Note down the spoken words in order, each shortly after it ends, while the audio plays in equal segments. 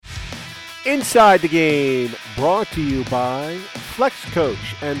Inside the Game, brought to you by Flex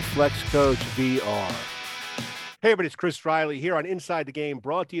Coach and Flex Coach VR. Hey, everybody, it's Chris Riley here on Inside the Game,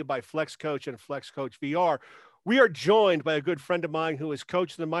 brought to you by Flex Coach and Flex Coach VR. We are joined by a good friend of mine who has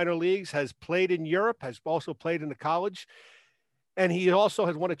coached in the minor leagues, has played in Europe, has also played in the college, and he also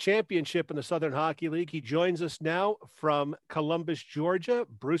has won a championship in the Southern Hockey League. He joins us now from Columbus, Georgia.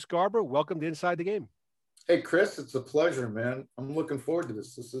 Bruce Garber, welcome to Inside the Game. Hey, Chris, it's a pleasure, man. I'm looking forward to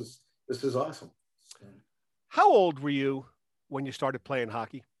this. This is awesome. How old were you when you started playing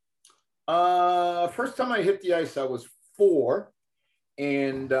hockey? First time I hit the ice, I was 4,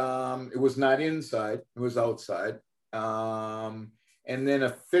 and it was not inside; it was outside. And then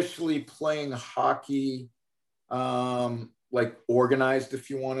officially playing hockey, like organized, if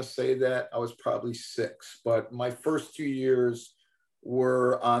you want to say that, I was probably 6. But my first 2 years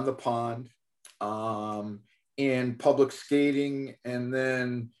were on the pond, in public skating, and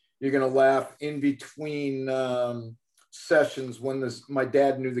then you're gonna laugh, in between sessions when my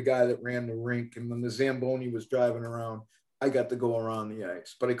dad knew the guy that ran the rink, and when the Zamboni was driving around, I got to go around the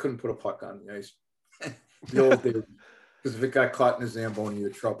ice, but I couldn't put a puck on the ice. The old days, because if it got caught in the Zamboni, you're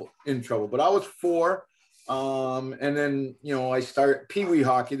in trouble. But I was 4, and then I started Pee-wee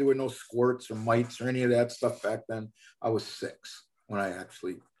hockey. There were no squirts or mites or any of that stuff back then. I was 6 when I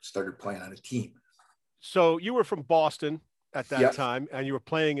actually started playing on a team. So you were from Boston at that time, and you were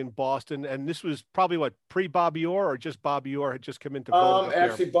playing in Boston, and this was probably what, pre-Bobby Orr, or just Bobby Orr had just come into vogue?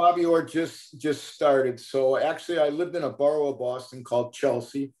 Actually, Bobby Orr just started. So actually, I lived in a borough of Boston called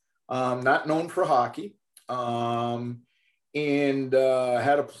Chelsea, not known for hockey, and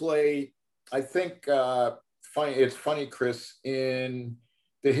had to play. I think it's funny, Chris, in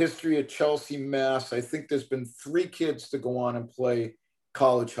the history of Chelsea, Mass, I think there's been 3 kids to go on and play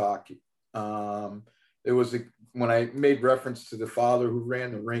college hockey. There was when I made reference to the father who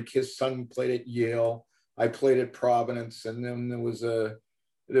ran the rink, his son played at Yale. I played at Providence, and then there was a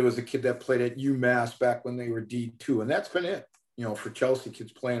kid that played at UMass back when they were D2, and that's been it, for Chelsea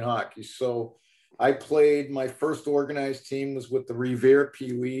kids playing hockey. So I played, my first organized team was with the Revere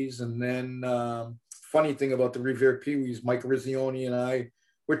Pee-wees, and then funny thing about the Revere Pee-wees, Mike Rizzioni and I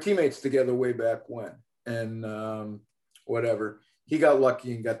were teammates together way back when, and whatever. He got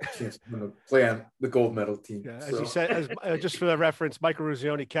lucky and got the chance to play on the gold medal team. Yeah, as he said, just for the reference, Michael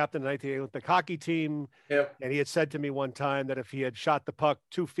Rizzioni, captain of the 1980 Olympic hockey team. Yep. And he had said to me one time that if he had shot the puck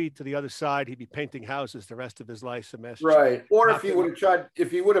 2 feet to the other side, he'd be painting houses the rest of his life. So right. Or if he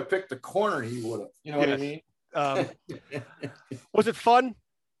would have picked the corner, he would have. You know what I mean? Was it fun?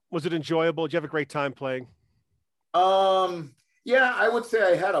 Was it enjoyable? Did you have a great time playing? Yeah, I would say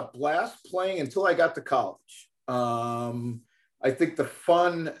I had a blast playing until I got to college. I think the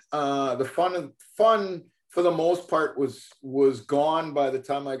fun for the most part was gone by the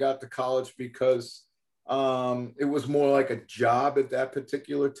time I got to college, because it was more like a job at that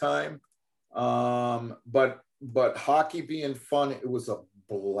particular time. But hockey being fun, it was a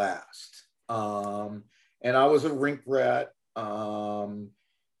blast. And I was a rink rat. And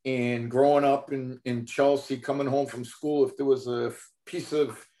growing up in Chelsea, coming home from school, if there was a piece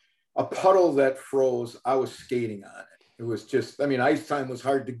of a puddle that froze, I was skating on it. It was just, ice time was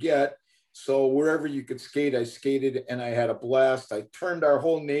hard to get. So wherever you could skate, I skated, and I had a blast. I turned our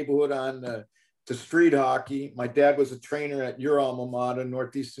whole neighborhood on to street hockey. My dad was a trainer at your alma mater,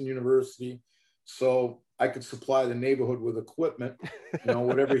 Northeastern University. So I could supply the neighborhood with equipment,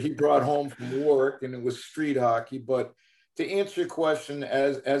 whatever he brought home from work, and it was street hockey. But to answer your question,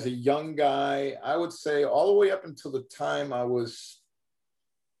 as a young guy, I would say all the way up until the time I was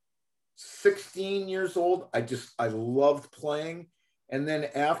 16 years old, I loved playing. And then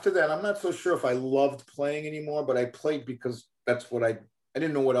after that, I'm not so sure if I loved playing anymore, but I played because that's what I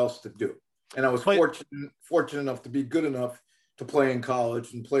didn't know what else to do. And I was fortunate enough to be good enough to play in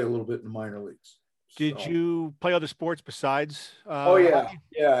college and play a little bit in the minor leagues. Did you play other sports besides? Hockey?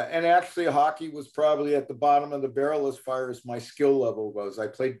 Yeah. And actually, hockey was probably at the bottom of the barrel as far as my skill level goes. I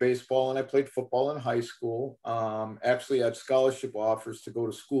played baseball and I played football in high school. Actually, I had scholarship offers to go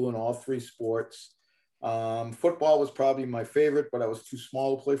to school in all 3 sports. Football was probably my favorite, but I was too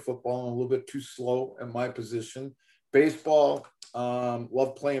small to play football and a little bit too slow at my position. Baseball,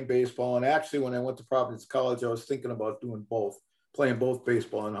 loved playing baseball. And actually, when I went to Providence College, I was thinking about doing both, playing both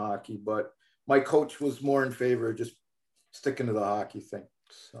baseball and hockey. But my coach was more in favor of just sticking to the hockey thing.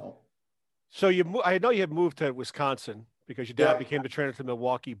 So I know you had moved to Wisconsin because your dad became the trainer to the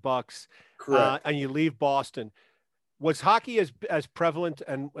Milwaukee Bucks. Correct. And you leave Boston. Was hockey as prevalent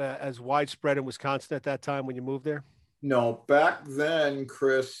and as widespread in Wisconsin at that time when you moved there? No, back then,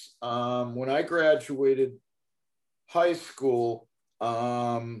 Chris, when I graduated high school,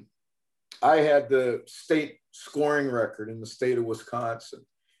 I had the state scoring record in the state of Wisconsin.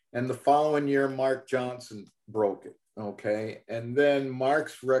 And the following year, Mark Johnson broke it. Okay. And then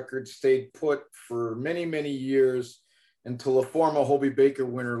Mark's record stayed put for many, many years until a former Hobey Baker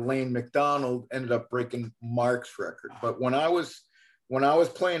winner, Lane McDonald, ended up breaking Mark's record. But when I was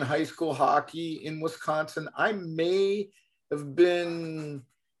playing high school hockey in Wisconsin, I may have been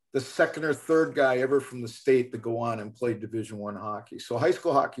the second or third guy ever from the state to go on and play Division I hockey. So high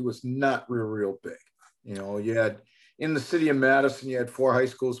school hockey was not real big. You know, you had in the city of Madison, you had 4 high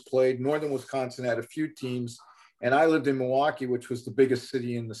schools played. Northern Wisconsin had a few teams. And I lived in Milwaukee, which was the biggest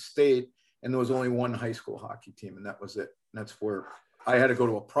city in the state. And there was only one high school hockey team, and that was it. And that's where I had to go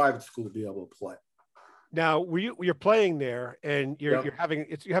to a private school to be able to play. Now, you're playing there, and you're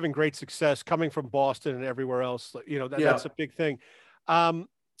having great success coming from Boston and everywhere else. You know, that's a big thing.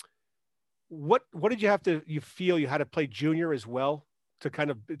 What did you feel you had to play junior as well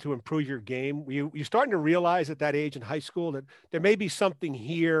to improve your game? Were you starting to realize at that age in high school that there may be something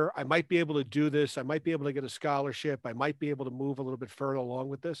here? I might be able to do this. I might be able to get a scholarship. I might be able to move a little bit further along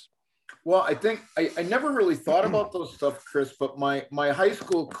with this. Well, I think I never really thought about those stuff, Chris, but my high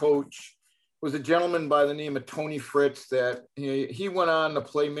school coach was a gentleman by the name of Tony Fritz that he went on to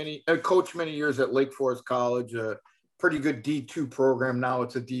coach many years at Lake Forest College, a pretty good D2 program. Now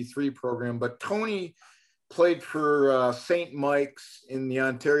it's a D3 program, but Tony played for St. Mike's in the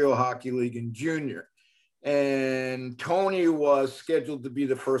Ontario Hockey League in junior. And Tony was scheduled to be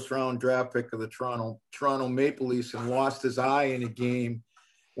the first round draft pick of the Toronto Maple Leafs and lost his eye in a game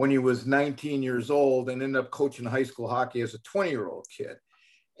when he was 19 years old and ended up coaching high school hockey as a 20-year-old kid.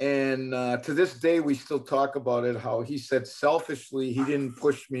 And to this day, we still talk about it, how he said selfishly he didn't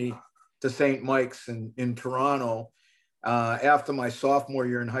push me to St. Mike's in Toronto after my sophomore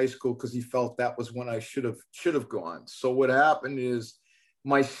year in high school because he felt that was when I should have gone. So what happened is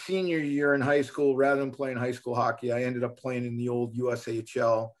my senior year in high school, rather than playing high school hockey, I ended up playing in the old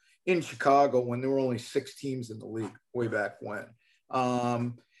USHL in Chicago when there were only 6 teams in the league way back when.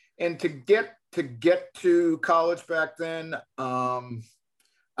 And to get to college back then,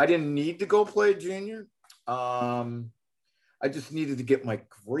 I didn't need to go play junior. I just needed to get my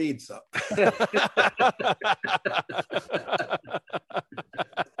grades up.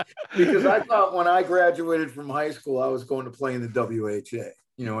 Because I thought when I graduated from high school, I was going to play in the WHA.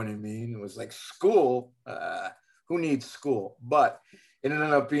 You know what I mean? It was like school. Who needs school? But it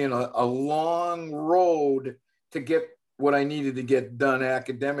ended up being a long road to get what I needed to get done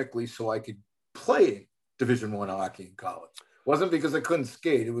academically so I could play Division I hockey in college. It wasn't because I couldn't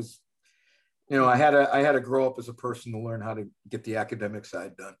skate. It was, I had to grow up as a person to learn how to get the academic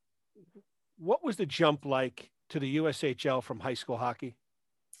side done. What was the jump like to the USHL from high school hockey?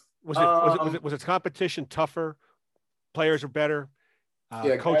 Was it competition tougher? Players are better.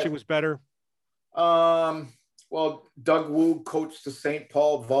 Coaching was better. Well, Doug Woog coached the St.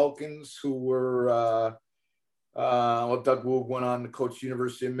 Paul Vulcans, who were. Doug Woog went on to coach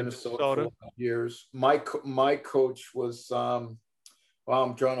University of Minnesota for 5 years. My coach was.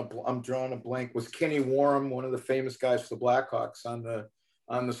 I'm drawing a blank. Was Kenny Warham, one of the famous guys for the Blackhawks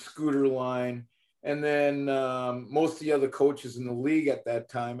on the scooter line. And then most of the other coaches in the league at that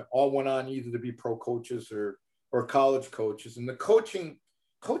time all went on either to be pro coaches or college coaches. And the coaching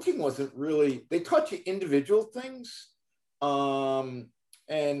wasn't really, they taught you individual things. And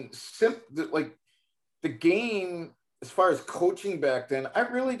like the game, as far as coaching back then, I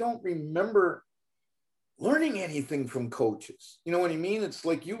really don't remember learning anything from coaches. You know what I mean? It's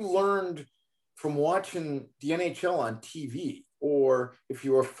like you learned from watching the NHL on TV, or if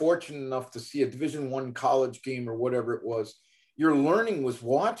you were fortunate enough to see a Division I college game or whatever it was, your learning was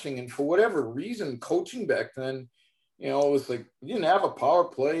watching. And for whatever reason, coaching back then, it was like, you didn't have a power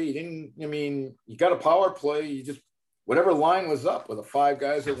play. You got a power play. You just, whatever line was up with the 5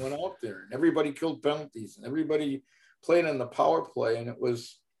 guys that went out there, and everybody killed penalties and everybody played on the power play. And it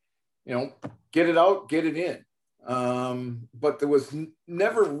was, get it out, get it in. But there was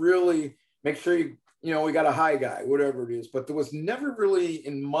never really, make sure we got a high guy, whatever it is. But there was never really,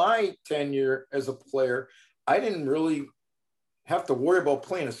 in my tenure as a player, I didn't really have to worry about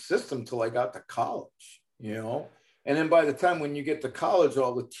playing a system till I got to college, And then by the time when you get to college,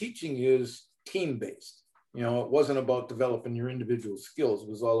 all the teaching is team-based. It wasn't about developing your individual skills. It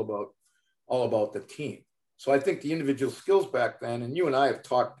was all about the team. So I think the individual skills back then, and you and I have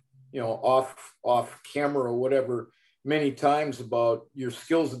talked, off camera or whatever, many times about your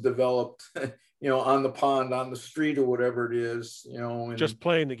skills have developed, on the pond, on the street or whatever it is, and just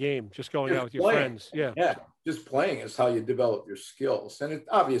playing the game, just going out with your friends. Yeah. Yeah. Just playing is how you develop your skills. And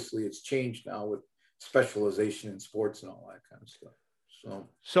obviously it's changed now with specialization in sports and all that kind of stuff.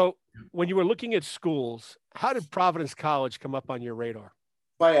 So when you were looking at schools, how did Providence College come up on your radar?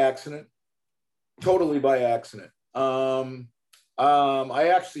 By accident, totally by accident. I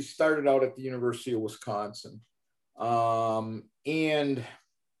actually started out at the University of Wisconsin. And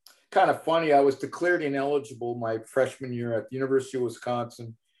kind of funny, I was declared ineligible my freshman year at the University of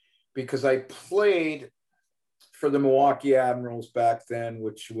Wisconsin because I played for the Milwaukee Admirals back then,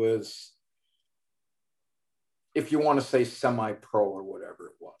 which was, if you want to say semi-pro or whatever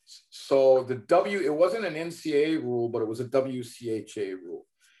it was. So it wasn't an NCAA rule, but it was a WCHA rule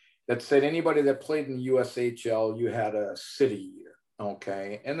that said anybody that played in the USHL, you had a city year.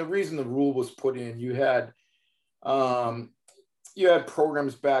 Okay. And the reason the rule was put in, you had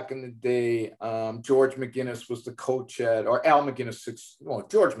programs back in the day. George McGinnis was the coach or Al McGinnis,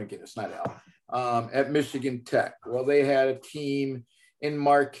 George McGinnis, not Al, at Michigan Tech. Well, they had a team in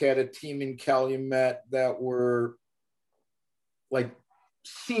Marquette, a team in Calumet that were like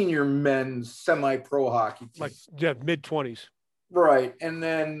senior men's semi-pro hockey teams. Like mid-20s. Right. And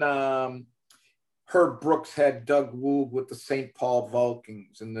then Herb Brooks had Doug Woog with the St. Paul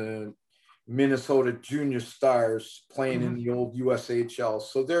Vulcans and the Minnesota Junior Stars playing in the old USHL.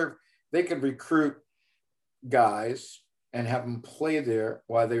 So they could recruit guys and have them play there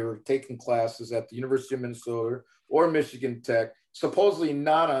while they were taking classes at the University of Minnesota or Michigan Tech, supposedly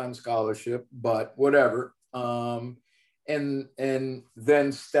not on scholarship, but whatever. And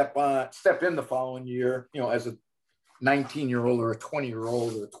then step in the following year, as a 19-year-old or a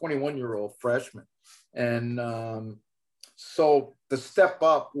 20-year-old or a 21-year-old freshman. And so the step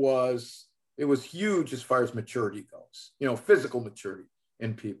up was huge as far as maturity goes, physical maturity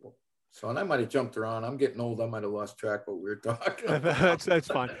in people. So, and I might have jumped around. I'm getting old. I might have lost track of what we were talking about. That's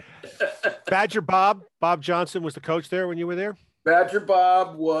fine. Badger Bob Johnson was the coach there when you were there? Badger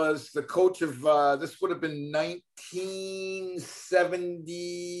Bob was the coach of, this would have been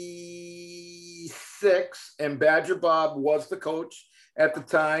 1976. And Badger Bob was the coach at the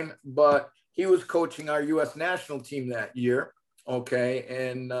time, but he was coaching our U.S. national team that year. Okay.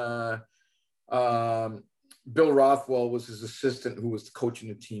 And Bill Rothwell was his assistant who was coaching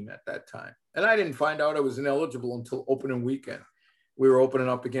the team at that time. And I didn't find out I was ineligible until opening weekend. We were opening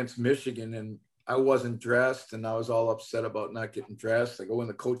up against Michigan and I wasn't dressed and I was all upset about not getting dressed. I go in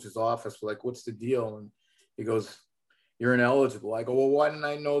the coach's office, like, what's the deal? And he goes, you're ineligible. I go, well, why didn't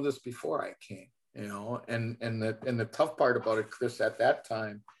I know this before I came? And the tough part about it, Chris, at that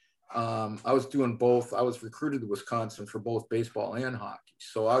time, I was doing both. I was recruited to Wisconsin for both baseball and hockey.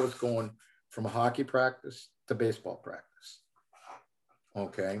 So I was going from a hockey practice to baseball practice.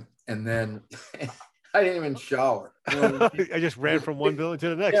 Okay. And then I didn't even shower. I just ran from one building to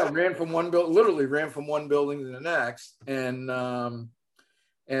the next. Yeah, literally ran from one building to the next and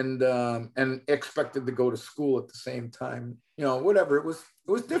expected to go to school at the same time. Whatever. It was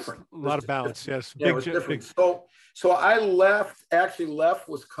different. A lot of balance. Yes. Yeah, it was different. So I left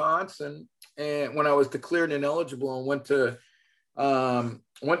Wisconsin and when I was declared ineligible and went to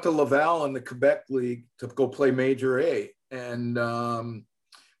Laval in the Quebec League to go play Major A. And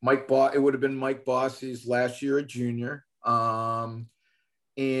it would have been Mike Bossy's last year a junior. How'd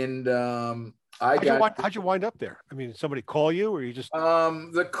you wind up there? I mean, did somebody call you or you just?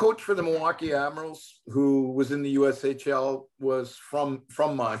 The coach for the Milwaukee Admirals, who was in the USHL, was from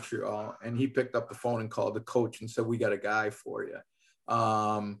Montreal, and he picked up the phone and called the coach and said, we got a guy for you.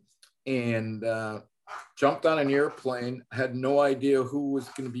 Jumped on an airplane, had no idea who was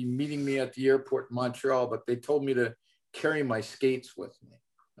going to be meeting me at the airport in Montreal, but they told me to carry my skates with me.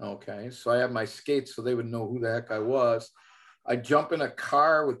 Okay. So I had my skates so they would know who the heck I was. I jump in a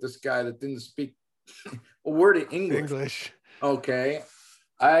car with this guy that didn't speak a word of English. Okay.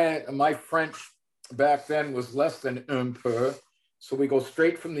 My French back then was less than un peu. So we go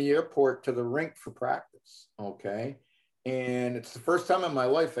straight from the airport to the rink for practice. Okay. And it's the first time in my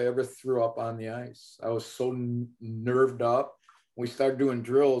life I ever threw up on the ice. I was so nerved up. We started doing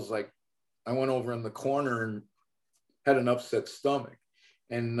drills. Like I went over in the corner and had an upset stomach.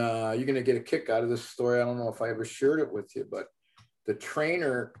 And you're going to get a kick out of this story. I don't know if I ever shared it with you, but the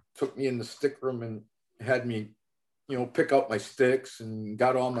trainer took me in the stick room and had me, pick up my sticks and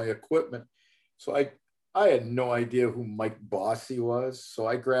got all my equipment. So I had no idea who Mike Bossy was. So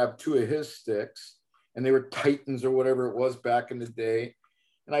I grabbed two of his sticks. And they were Titans or whatever it was back in the day.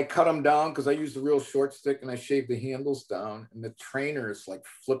 And I cut them down because I used a real short stick and I shaved the handles down. And the trainer is like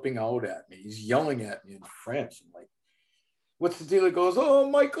flipping out at me. He's yelling at me in French. I'm like, what's the deal? He goes, oh,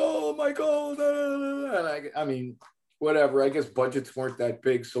 Michael. And I mean, whatever. I guess budgets weren't that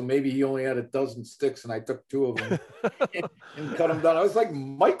big. So maybe he only had a dozen sticks and I took two of them and cut them down. I was like,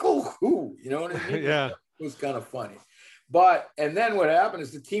 Michael who? You know what I mean? Yeah. It was kind of funny. and then what happened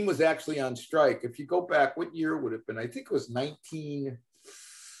is the team was actually on strike. If you go back, what year would it have been? I think it was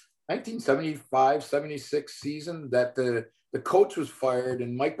 1975, 76 season that the coach was fired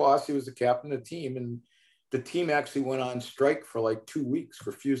and Mike Bossy was the captain of the team. And the team actually went on strike for like 2 weeks,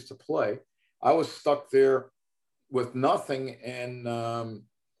 refused to play. I was stuck there with nothing. And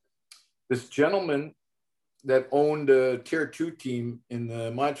this gentleman that owned a tier 2 team in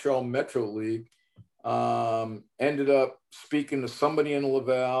the Montreal Metro League ended up speaking to somebody in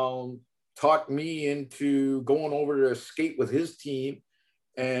Laval, talked me into going over to skate with his team.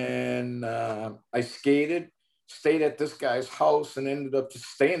 And I skated, stayed at this guy's house, and ended up just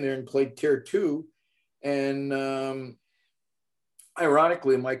staying there and played tier 2. And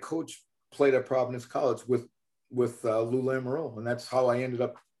ironically, my coach played at Providence College with Lou Lamoriello, and that's how I ended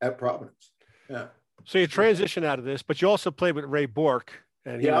up at Providence. Yeah. So you transitioned out of this, but you also played with Ray Bourque,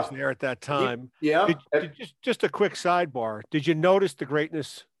 and he was there at that time. Just a quick sidebar. Did you notice the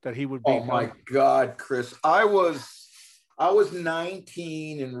greatness that he would be? Oh my God, Chris! I was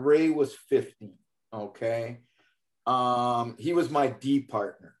 19 and Ray was 50. Okay. He was my D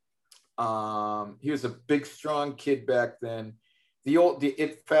partner. He was a big, strong kid back then. The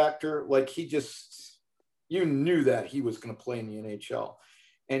it factor, like you knew that he was going to play in the NHL.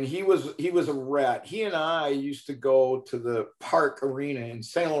 And he was a rat. He and I used to go to the Park Arena in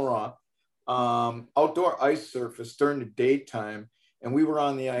Saint Laurent, outdoor ice surface during the daytime, and we were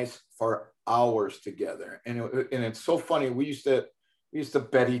on the ice for hours together. And it's so funny. We used to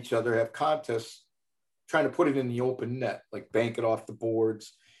bet each other, have contests, trying to put it in the open net, like bank it off the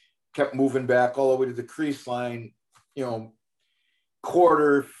boards. Kept moving back all the way to the crease line,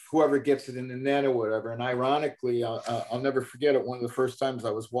 quarter, whoever gets it in the net or whatever. And ironically, I'll never forget it. One of the first times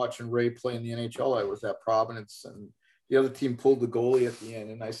I was watching Ray play in the NHL, I was at Providence, and the other team pulled the goalie at the end.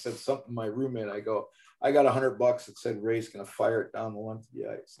 And I said something to my roommate. I go, I got $100 that said Ray's going to fire it down the length of the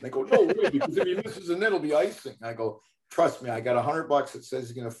ice. And they go, no way, because if he misses the net, it'll be icing. I go, trust me, I got $100 that says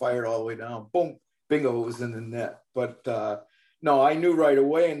he's going to fire it all the way down. Boom, bingo, it was in the net. But no, I knew right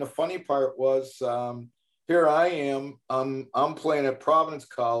away. And the funny part was, here I am, I'm playing at Providence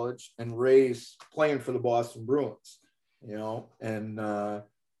College, and Ray's playing for the Boston Bruins, and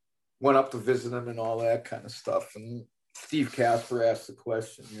went up to visit him and all that kind of stuff. And Steve Casper asked the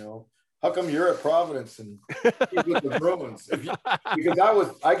question, how come you're at Providence and he's with the Bruins?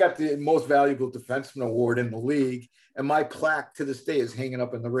 Because I got the most valuable defenseman award in the league, and my plaque to this day is hanging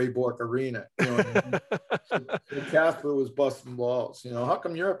up in the Ray Bourque Arena. So Casper was busting balls. How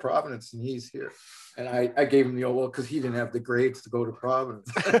come you're at Providence and he's here? And I gave him the old, well, because he didn't have the grades to go to Providence.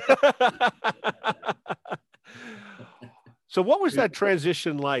 So what was that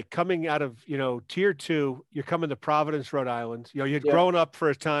transition like coming out of, tier 2, you're coming to Providence, Rhode Island, you'd grown up for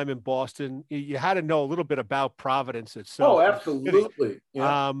a time in Boston. You had to know a little bit about Providence itself. Oh, absolutely.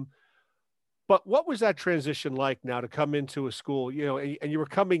 Yeah. But what was that transition like now to come into a school, and you were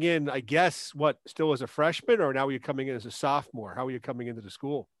coming in, I guess, still as a freshman, or now you're coming in as a sophomore? How were you coming into the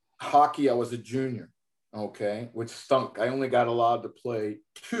school? Hockey, I was a junior, okay, which stunk. I only got allowed to play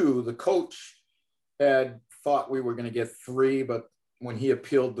 2. The coach had thought we were going to get 3, but when he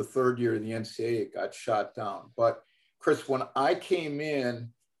appealed the 3rd year of the NCAA, it got shot down. But Chris, when I came in,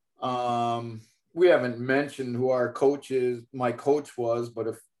 we haven't mentioned who my coach was, but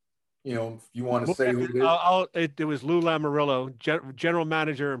if you want to say who it is. It was Lou Lamoriello, general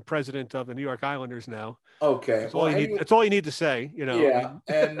manager and president of the New York Islanders now. Okay. That's all you need to say, Yeah.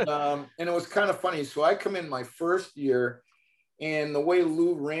 And it was kind of funny. So I come in my first year, and the way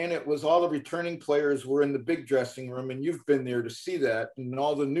Lou ran it was all the returning players were in the big dressing room, and you've been there to see that. And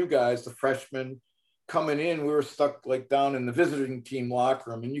all the new guys, the freshmen coming in, we were stuck like down in the visiting team locker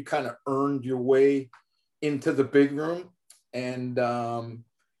room, and you kind of earned your way into the big room. And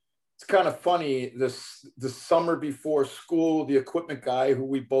it's kind of funny, the summer before school, the equipment guy who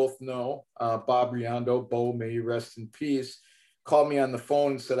we both know, Bob Riondo, Bo, may you rest in peace, called me on the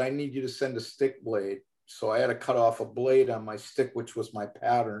phone and said, I need you to send a stick blade. So I had to cut off a blade on my stick, which was my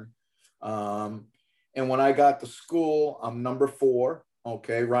pattern. And when I got to school, I'm number 4.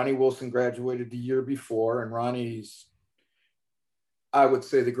 Okay. Ronnie Wilson graduated the year before, and Ronnie's, I would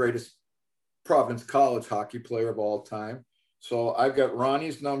say, the greatest Providence College hockey player of all time. So I've got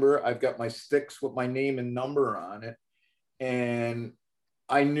Ronnie's number. I've got my sticks with my name and number on it. And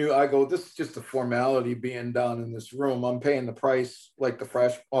I go, this is just a formality being down in this room. I'm paying the price like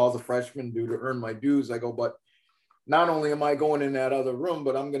all the freshmen do to earn my dues. I go, but not only am I going in that other room,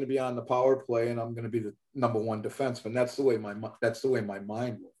 but I'm going to be on the power play, and I'm going to be the number 1 defenseman. That's the way my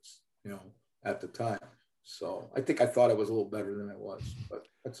mind was, at the time. So I think I thought it was a little better than it was, but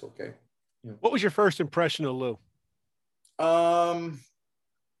that's okay. What was your first impression of Lou? Um,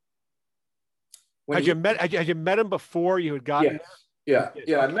 Had you met him before you had gotten? Yes.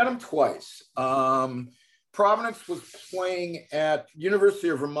 Yeah. I met him twice. Providence was playing at University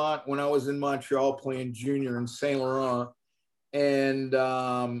of Vermont when I was in Montreal playing junior in Saint Laurent, and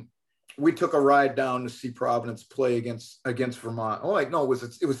we took a ride down to see Providence play against Vermont. Oh, wait, no, it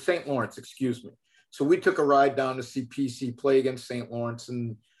was St. Lawrence, excuse me. So we took a ride down to see PC play against St. Lawrence,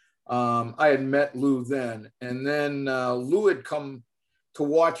 and I had met Lou then, and then Lou had come to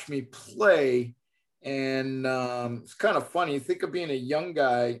watch me play, and it's kind of funny. You think of being a young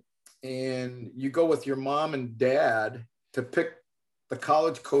guy, and you go with your mom and dad to pick the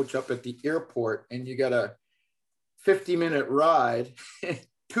college coach up at the airport, and you got a 50-minute ride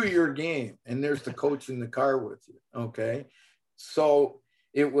to your game, and there's the coach in the car with you. Okay, so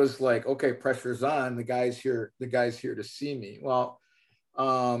it was like, okay, pressure's on. The guy's here to see me. Well,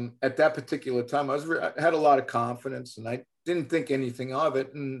 at that particular time, I had a lot of confidence, and I didn't think anything of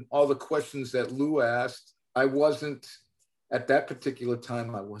it. And all the questions that Lou asked, at that particular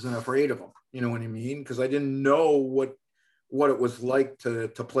time, I wasn't afraid of him. You know what I mean? Because I didn't know what it was like to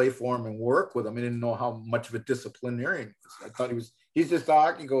play for him and work with him. I didn't know how much of a disciplinarian he was. I thought he's just a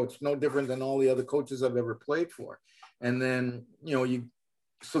hockey coach, no different than all the other coaches I've ever played for. And then,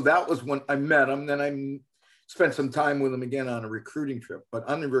 so that was when I met him. Then I spent some time with him again on a recruiting trip. But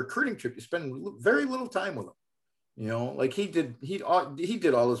on the recruiting trip, you spend very little time with him. Like he did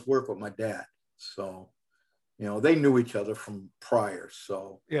all his work with my dad. So, they knew each other from prior.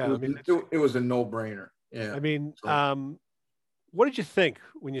 So yeah, it was a no-brainer. Yeah. I mean, what did you think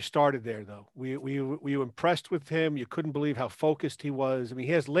when you started there, though? Were you impressed with him? You couldn't believe how focused he was. I mean,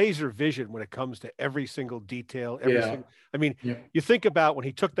 he has laser vision when it comes to every single detail. You think about when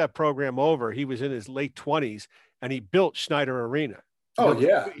he took that program over, he was in his late 20s, and he built Schneider Arena.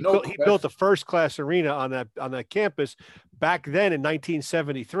 He built the first-class arena on that campus back then in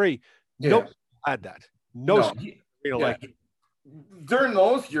 1973. Nobody had that. During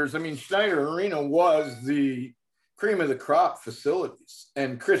those years, Schneider Arena was the cream of the crop facilities.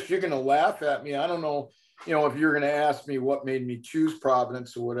 And Chris, you're going to laugh at me. I don't know, if you're going to ask me what made me choose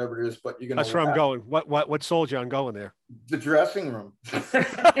Providence or whatever it is, but you're going to. That's where I'm going. What sold you on going there? The dressing room.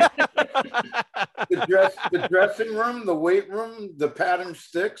 the dressing room, the weight room, the pattern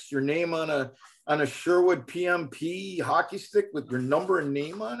sticks, your name on a Sherwood PMP hockey stick with your number and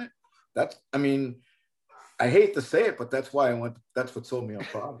name on it. I hate to say it, but that's why that's what sold me on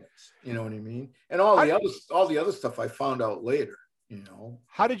Providence. You know what I mean? And all the other stuff I found out later,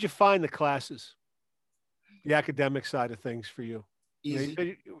 How did you find the classes? The academic side of things for you?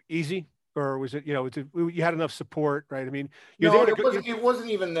 Easy? Or was it, you had enough support, right? It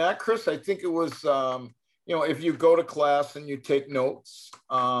wasn't even that, Chris. I think it was, if you go to class and you take notes,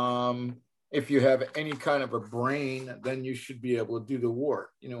 if you have any kind of a brain, then you should be able to do the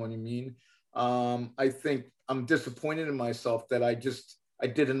work. You know what I mean? I think I'm disappointed in myself that I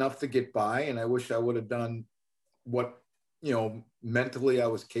did enough to get by, and I wish I would have done what, mentally I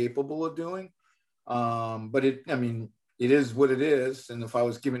was capable of doing. But it is what it is. And if I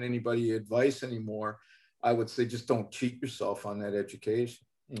was giving anybody advice anymore, I would say, just don't cheat yourself on that education.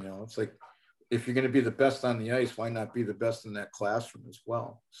 It's like, if you're going to be the best on the ice, why not be the best in that classroom as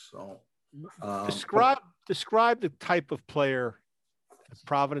well? So describe the type of player at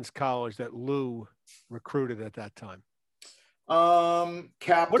Providence College that Lou recruited at that time.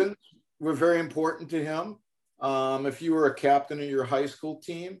 Captains were very important to him. If you were a captain of your high school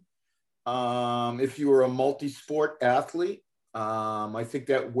team, if you were a multi-sport athlete, I think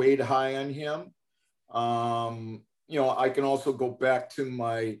that weighed high on him. I can also go back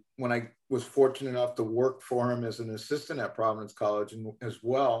to when I was fortunate enough to work for him as an assistant at Providence College as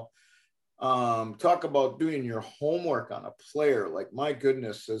well. Talk about doing your homework on a player. Like, my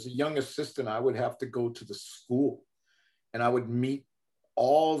goodness, as a young assistant, I would have to go to the school and I would meet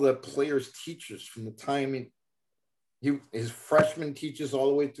all the players' teachers from the time his freshman teachers all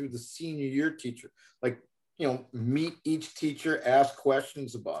the way through the senior year teacher. Like, meet each teacher, ask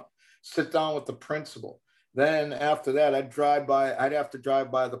questions about them, sit down with the principal. Then after that, I'd have to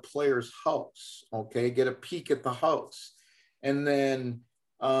drive by the player's house, okay, get a peek at the house. And then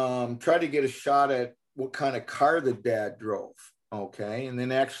try to get a shot at what kind of car the dad drove, okay? And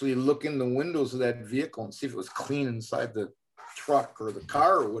then actually look in the windows of that vehicle and see if it was clean inside the truck or the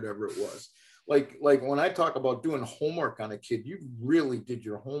car or whatever it was. Like when I talk about doing homework on a kid, you really did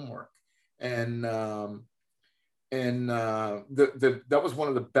your homework. And that was one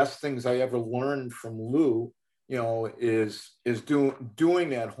of the best things I ever learned from Lou, is doing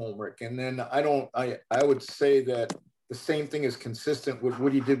that homework. And then I would say that the same thing is consistent with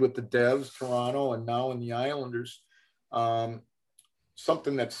what he did with the Devs, Toronto, and now in the Islanders.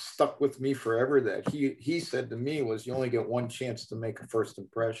 Something that stuck with me forever that he said to me was, you only get one chance to make a first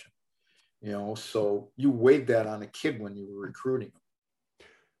impression. So you weighed that on a kid when you were recruiting.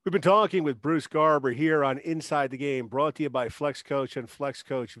 We've been talking with Bruce Garber here on Inside the Game, brought to you by Flex Coach and Flex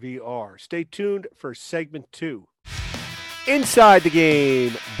Coach VR. Stay tuned for segment 2. Inside the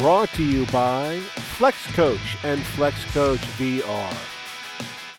Game, brought to you by Flex Coach and Flex Coach VR.